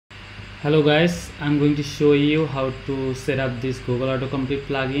Hello guys, I'm going to show you how to set up this Google Autocomplete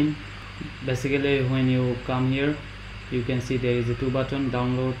plugin. Basically, when you come here, you can see there is a two button,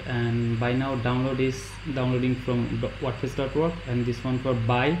 download and buy now. Download is downloading from wordpress.org and this one for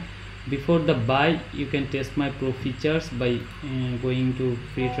buy. Before the buy, you can test my pro features by going to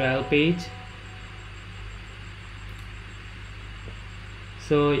free trial page.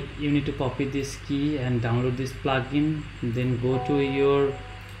 So you need to copy this key and download this plugin, then go to your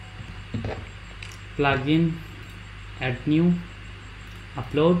plugin, add new,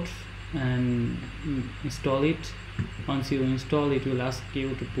 upload and install it. Once you install, it will ask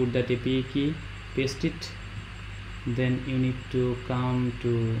you to put that API key, paste it, then you need to come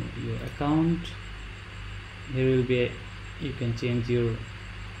to your account. Here will be you can change your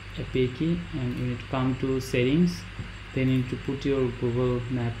API key and you need to come to settings, then you need to put your Google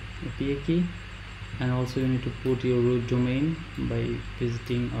Map API key, and also you need to put your root domain by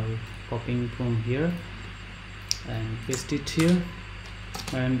visiting or copying from here and paste it here.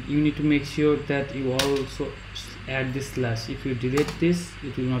 And you need to make sure that you also add this slash. If you delete this,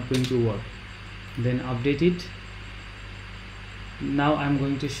 it will not going to work. Then update it. Now I'm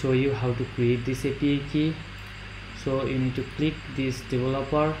going to show you how to create this API key. So you need to click this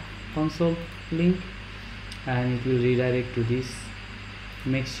developer console link and it will redirect to this.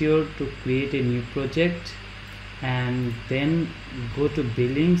 Make sure to create a new project and then go to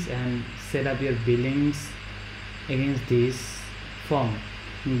billings and set up your billings against this form.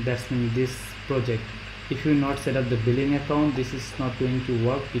 That's mean this project. If you not set up the billing account, this is not going to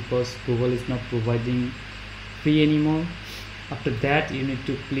work because Google is not providing free anymore. After that, you need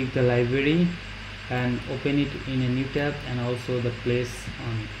to click the library and open it in a new tab and also the place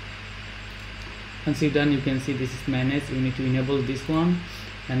on it. Once you're done, you can see this is managed. You need to enable this one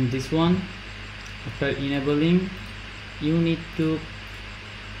and this one. After enabling, you need to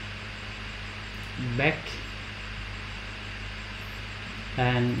back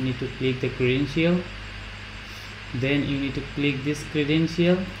and need to click the credential. Then you need to click this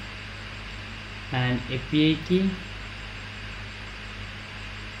credential and API key,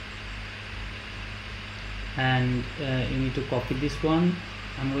 and you need to copy this one.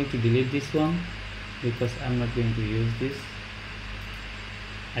 I'm going to delete this one because I'm not going to use this.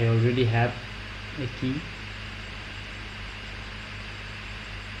 I already have a key.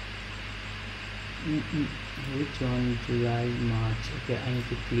 Which one? July, March. Okay, I need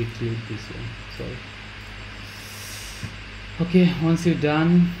to delete this one. Sorry. Okay, once you're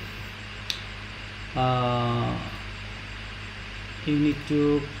done, you need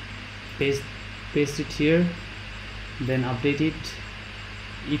to paste it here, then update it.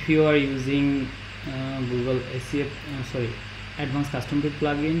 If you are using Google ACF, Advanced Custom Build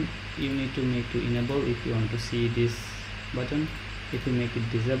plugin, you need to make to enable if you want to see this button. If you make it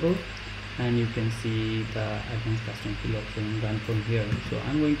disable, and you can see the Advanced Custom Build option done from here. So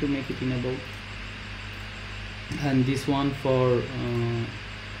I'm going to make it enable, and this one for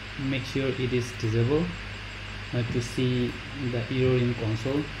make sure it is disable to see the error in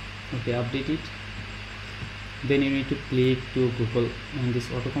console. Okay, update it. Then you need to click to Google and this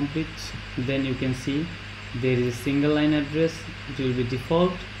autocomplete. Then you can see there is a single line address. It will be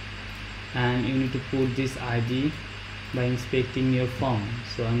default, and you need to put this ID by inspecting your form.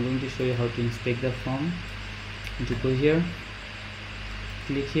 So I'm going to show you how to inspect the form. You need to go here,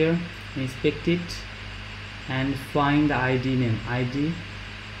 click here, inspect it, and find the ID name. ID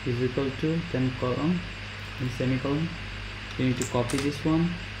is equal to then column and semicolon. You need to copy this one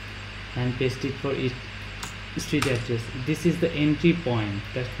and paste it for each street address. This is the entry point.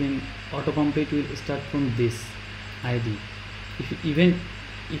 That means autocomplete will start from this ID. Even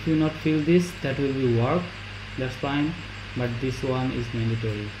if you not fill this, that will be work, that's fine, but this one is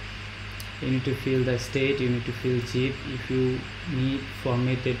mandatory. You need to fill the state, you need to fill zip. If you need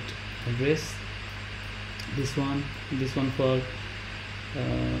formatted address, this one for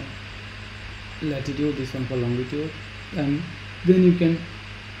latitude, this one for longitude, and then you can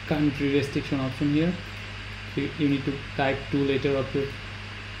country restriction option here. You need to type 2 letter of your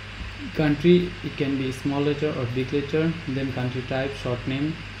country. It can be small letter or big letter. Then country type, short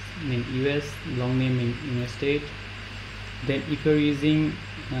name in US, long name in your state. Then if you're using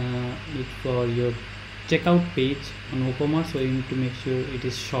it for your checkout page on WooCommerce, so you need to make sure it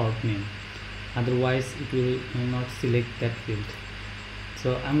is short name, otherwise it will not select that field.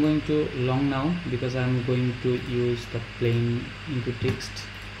 So I'm going to long now because I'm going to use the plain into text.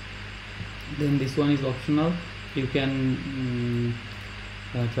 Then this one is optional. You can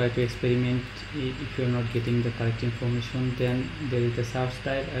try to experiment if you're not getting the correct information. Then there is the search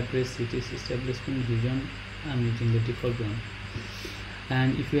type, address, cities, establishment, region. I'm using the default one.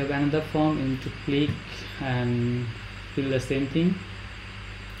 And if you have another form, you need to click and fill the same thing,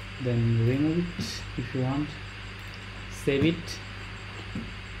 then remove it if you want, save it.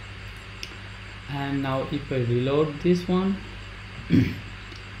 And now if I reload this one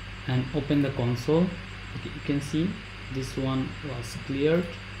and open the console, you can see this one was cleared.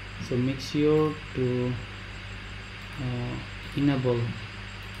 So make sure to enable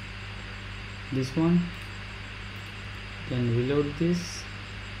this one, then reload this.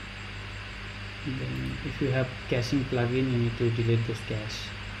 Then if you have caching plugin, you need to delete those cache,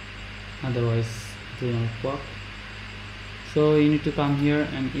 otherwise it will not work. So you need to come here,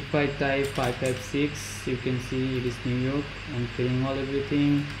 and if I type 556, you can see it is New York. I'm filling all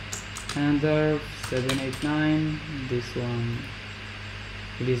everything. Another 789, this one,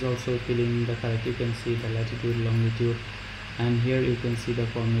 it is also filling the correct. You can see the latitude, longitude, and here you can see the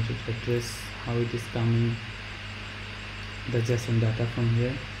formatted address, how it is coming, the JSON data from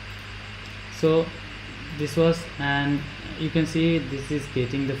here. So this was, and you can see this is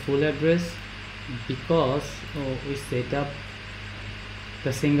getting the full address because we set up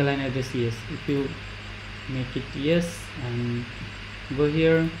the single line address yes. If you make it yes and go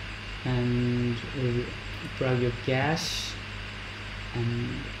here and plug your cache, and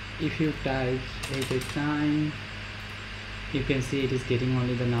if you type 889, you can see it is getting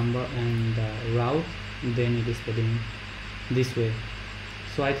only the number and the route, then it is getting this way.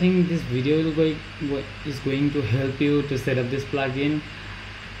 So I think this video is going to help you to set up this plugin.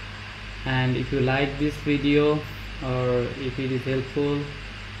 And if you like this video, or if it is helpful,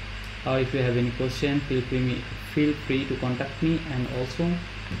 or if you have any question, feel free to contact me. And also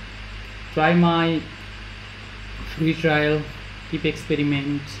try my free trial, keep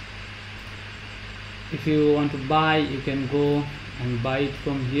experiment. If you want to buy, you can go and buy it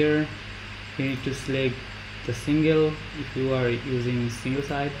from here. You need to select the single if you are using single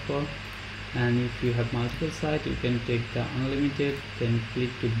site for, and if you have multiple site, you can take the unlimited, then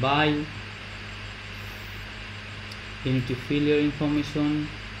click to buy. You need to fill your information.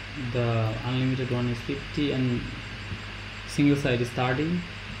 The unlimited one is 50 and single site is 30,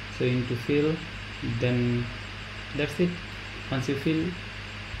 so you need to fill, then that's it. Once you fill,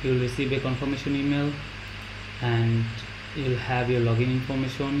 you will receive a confirmation email, and you will have your login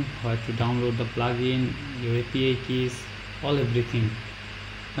information, where to download the plugin, your API keys, everything.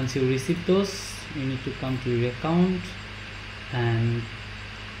 Once you receive those, you need to come to your account, and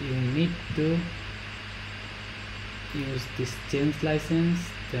you need to use this change license,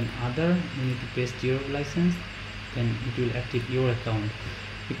 then other, you need to paste your license, then it will active your account.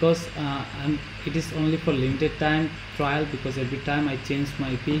 Because it is only for limited time trial, because every time I change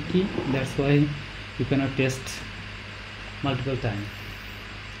my API key, that's why you cannot test multiple times.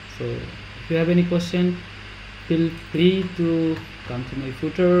 So if you have any question, feel free to come to my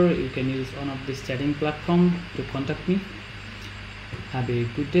footer. You can use one of this chatting platform to contact me. Have a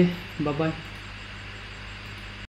good day. Bye bye.